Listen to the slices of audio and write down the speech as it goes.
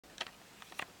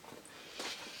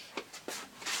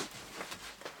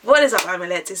What is up,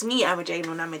 Amulets? It's me, Amma Jane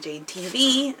on Amma Jane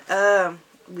TV.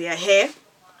 We are here.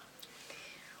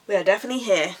 We are definitely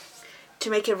here to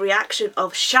make a reaction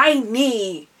of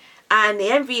SHINee, and the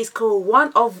MV is called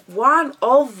One of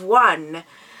One.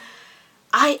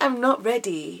 I am not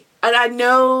ready, and I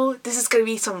know this is gonna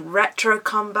be some retro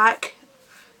comeback.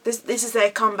 This is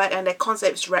their comeback, and their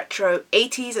concept is retro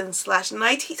 80s and slash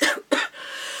 90s.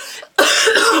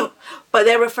 But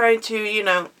they're referring to, you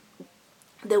know,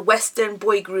 the Western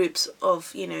boy groups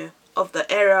of, you know, of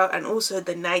the era, and also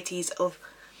the 90s of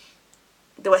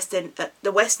the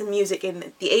Western music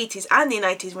in the 80s and the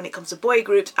 90s when it comes to boy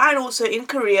groups, and also in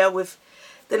Korea with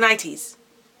the 90s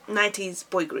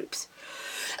boy groups.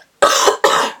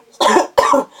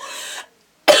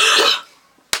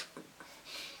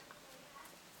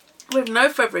 With no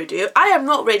further ado, I am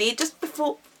not ready.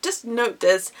 Just note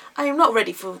this: I am not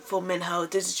ready for Minho to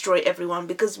destroy everyone,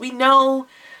 because we know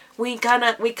we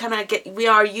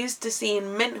are used to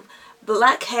seeing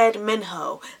black-haired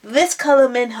Minho, this color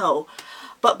Minho,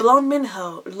 but blonde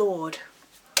Minho, Lord.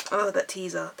 Oh, that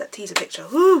teaser picture.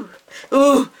 Ooh,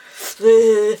 ooh,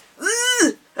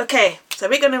 okay, so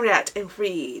we're gonna react in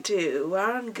 3, 2,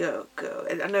 1, go.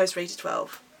 I know it's rated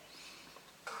 12.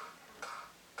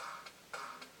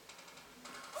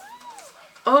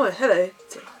 Oh, hello.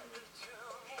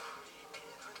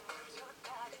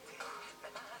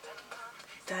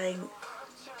 Dang.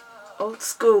 Old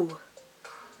school.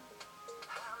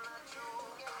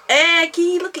 Hey,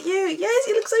 Key, look at you. Yes,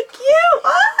 you look so cute.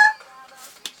 Ah!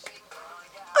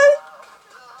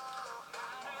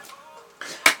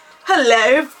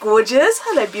 Hello, gorgeous.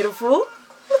 Hello, beautiful.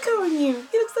 Look on you.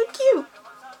 You look so cute.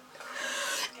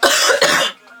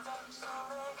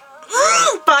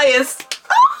 Bias.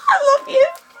 Oh, I love you.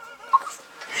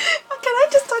 Can I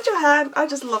just touch your hand? I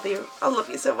just love you. I love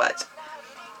you so much.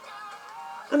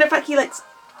 And in fact, he likes...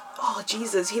 Oh,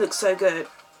 Jesus, he looks so good.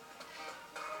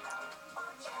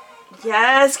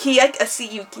 Yes, Key, I see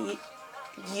you, Key.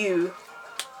 You.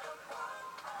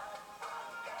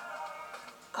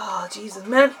 Oh, Jesus,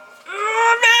 man.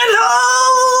 Oh, man.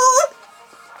 Oh!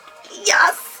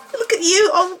 Yes! Look at you.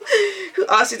 Oh, who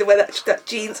asked you to wear that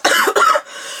jeans?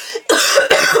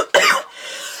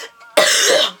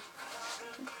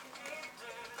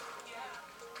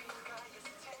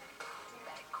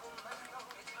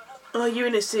 Oh, you're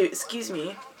in a suit. Excuse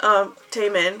me.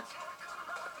 Taemin.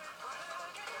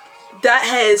 That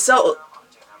hair is so...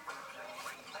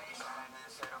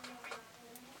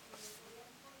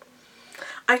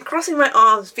 I'm crossing my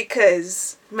arms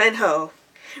because Minho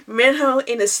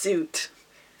in a suit.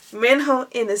 Minho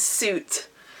in a suit.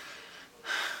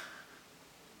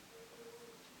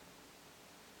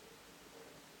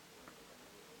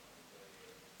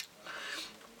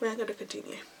 We're going to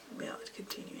continue. We are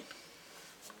continuing.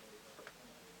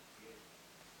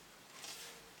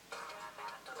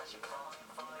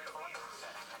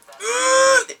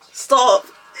 Stop!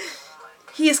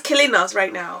 He is killing us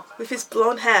right now with his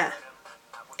blonde hair.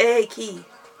 Hey, Key.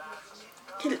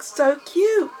 He looks so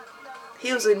cute.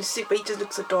 He was in a suit, but he just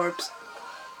looks adorbs.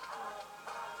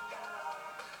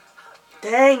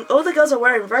 Dang, all the girls are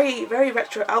wearing very, very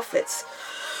retro outfits.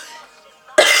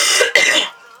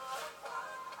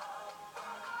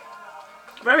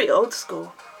 Very old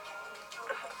school.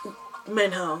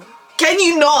 Minho. Can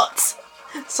you not?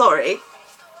 Sorry.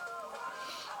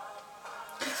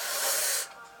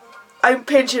 I'm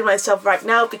pinching myself right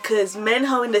now because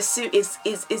Minho in the suit is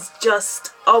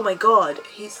just, oh my god,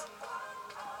 he's...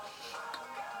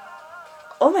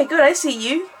 Oh my god, I see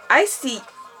you. I see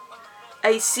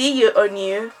you on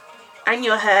you. And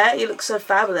your hair, you look so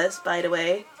fabulous, by the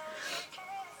way.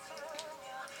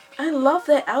 I love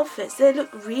their outfits. They look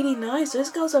really nice.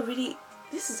 Those girls are really...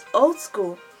 This is old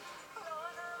school.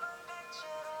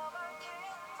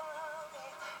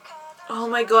 Oh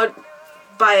my god.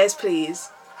 Bias, please.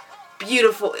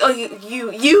 Beautiful. Oh, you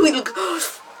look...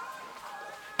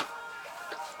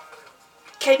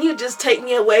 Can you just take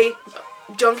me away,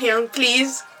 Jonghyun,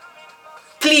 please?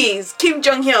 Please, Kim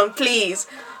Jonghyun, please.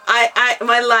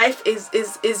 My life is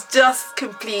just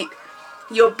complete.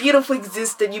 Your beautiful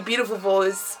existence, your beautiful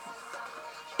voice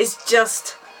is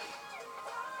just...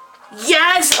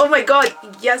 Yes! Oh my god!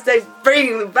 Yes, they're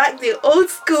bringing back the old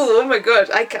school. Oh my god!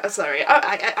 I can't. Sorry.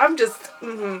 I'm just.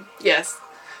 Yes.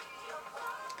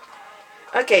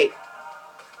 Okay.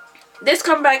 This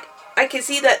comeback, I can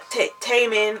see that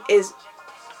Taemin is.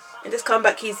 In this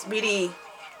comeback, he's really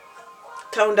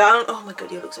toned down. Oh my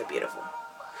god, you look so beautiful.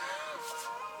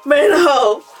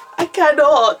 Minho, I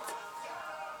cannot.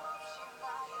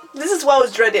 This is what I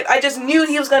was dreading. I just knew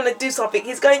he was gonna do something.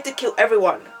 He's going to kill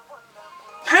everyone.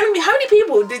 How many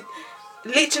people did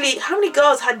Literally, how many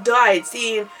girls had died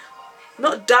seeing,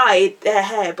 not dyed their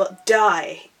hair, but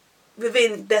dye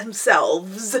within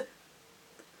themselves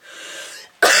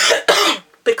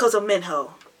because of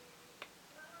Minho.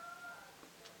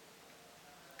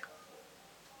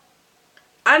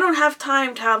 I don't have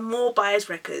time to have more bias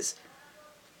records.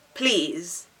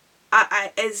 Please.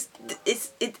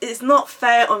 It's not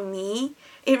fair on me.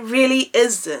 It really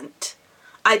isn't.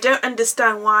 I don't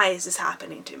understand why is this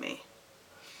happening to me.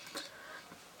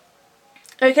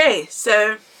 Okay,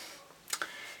 so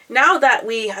now that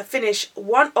we have finished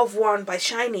One of One by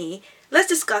SHINee, let's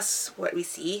discuss what we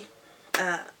see.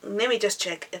 Let me just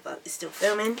check if it's still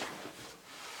filming.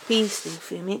 Please still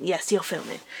filming. Yes, you're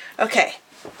filming. Okay.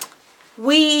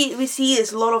 We see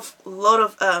there's a lot of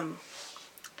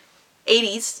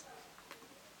 80s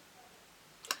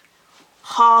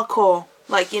hardcore,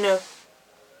 like, you know,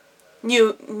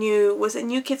 new was it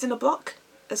New Kids in the Block?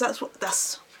 Is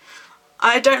that's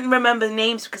I don't remember the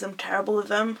names because I'm terrible with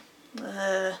them.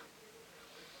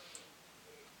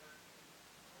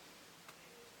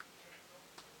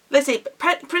 Let's say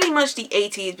pretty much the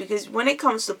 80s, because when it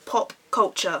comes to pop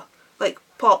culture, like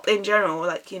pop in general,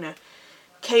 like, you know,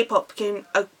 K-pop became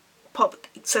a pop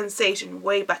sensation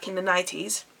way back in the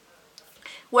 90s,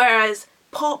 whereas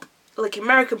pop, like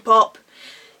American pop,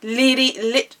 Lily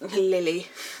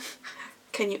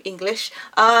can you English,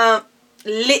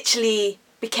 literally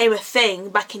became a thing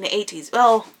back in the 80s.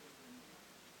 Well,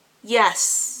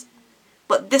 yes,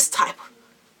 but this type,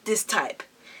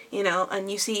 you know,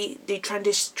 and you see the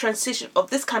transition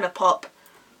of this kind of pop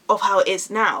of how it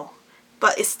is now,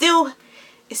 but it's still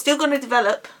going to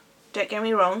develop, don't get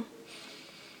me wrong.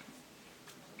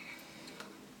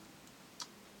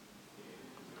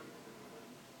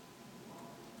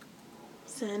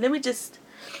 So let me just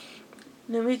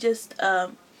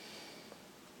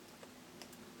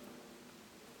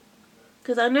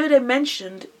because I know they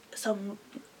mentioned some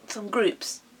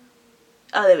groups.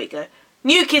 Oh, there we go.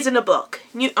 New Kids in the Block.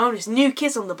 It's New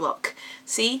Kids on the Block.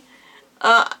 See,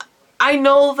 I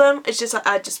know them. It's just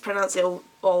I just pronounce it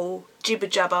all jibber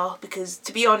jabber, because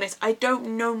to be honest, I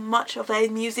don't know much of their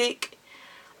music.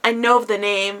 I know of the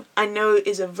name. I know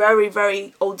it's a very,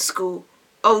 very old school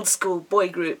boy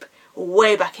group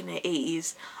way back in the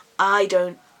 80s. I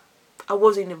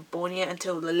wasn't even born yet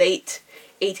until the late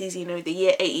 80s, you know, the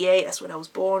year 88, that's when I was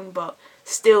born, but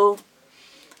still,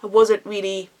 I wasn't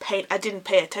really I didn't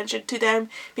pay attention to them,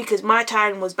 because my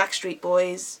time was Backstreet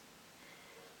Boys,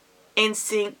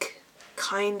 NSYNC,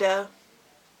 kinda,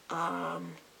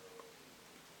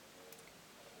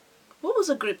 what was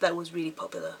a group that was really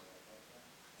popular?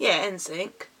 Yeah,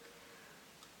 NSYNC.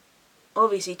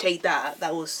 Obviously Take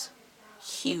That was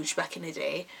huge back in the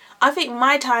day. I think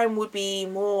my time would be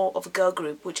more of a girl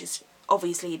group, which is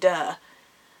obviously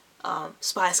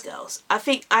Spice Girls. I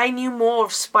think I knew more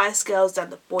of Spice Girls than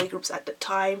the boy groups at the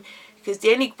time, because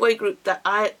the only boy group that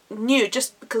I knew,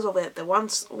 just because of the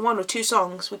one or two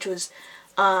songs, which was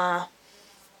Backstreet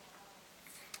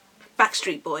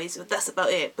Boys, but that's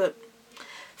about it. But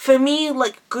for me,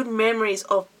 like, good memories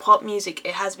of pop music,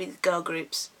 it has been girl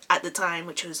groups at the time,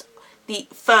 which was the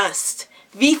first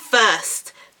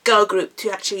girl group to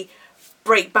actually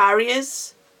break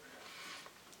barriers,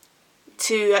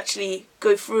 to actually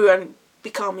go through and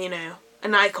become, you know,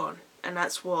 an icon. And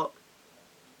that's what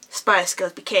Spice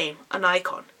Girls became, an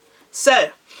icon.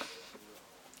 So,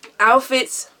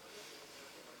 outfits,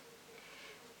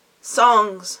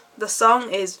 songs. The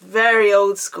song is very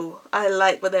old school. I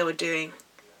like what they were doing.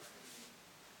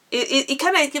 It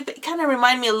kind of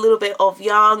reminded me a little bit of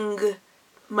young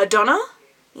Madonna.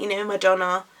 You know,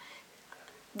 Madonna,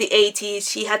 the 80s,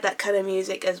 she had that kind of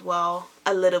music as well,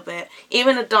 a little bit.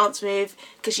 Even a dance move,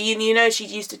 because you know she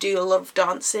used to do a lot of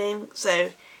dancing,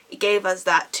 so it gave us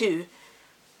that too.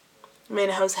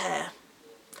 Minho's hair.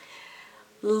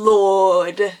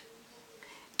 Lord.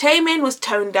 Taemin was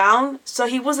toned down, so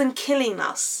he wasn't killing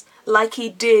us like he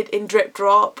did in Drip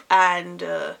Drop and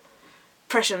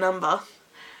Pressure Number.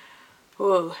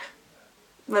 Whoa.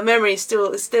 My memory is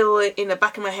still in the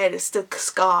back of my head. It's still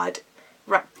scarred,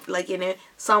 right? Like, you know,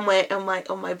 somewhere on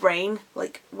my brain,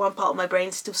 like one part of my brain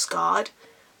is still scarred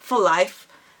for life.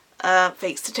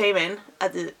 Thanks to Taemin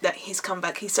that his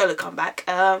comeback, his solo comeback.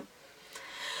 Yeah.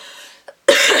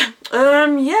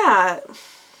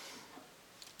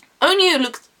 Onyu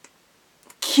looked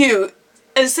cute,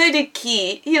 and so did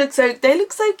Key. They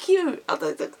look so cute. Oh,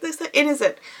 they're so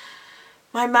innocent.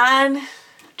 My man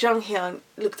Junghyun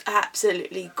looked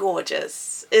absolutely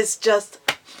gorgeous. It's just,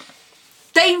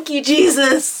 thank you,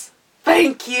 Jesus.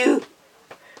 Thank you.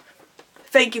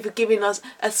 Thank you for giving us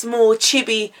a small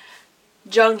chibi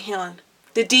Junghyun,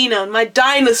 the Dino, my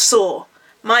dinosaur.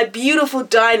 my beautiful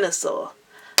dinosaur.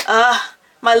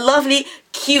 My lovely,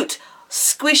 cute,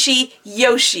 squishy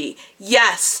Yoshi.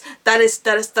 Yes,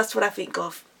 that's what I think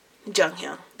of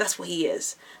Junghyun. That's what he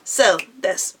is. So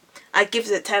I give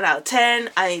it a 10 out of 10.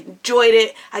 I enjoyed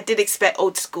it. I did expect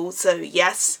old school, so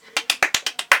yes.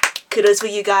 Kudos for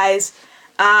you guys.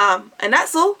 And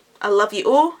that's all. I love you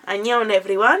all. 안녕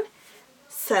everyone.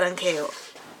 사랑해요.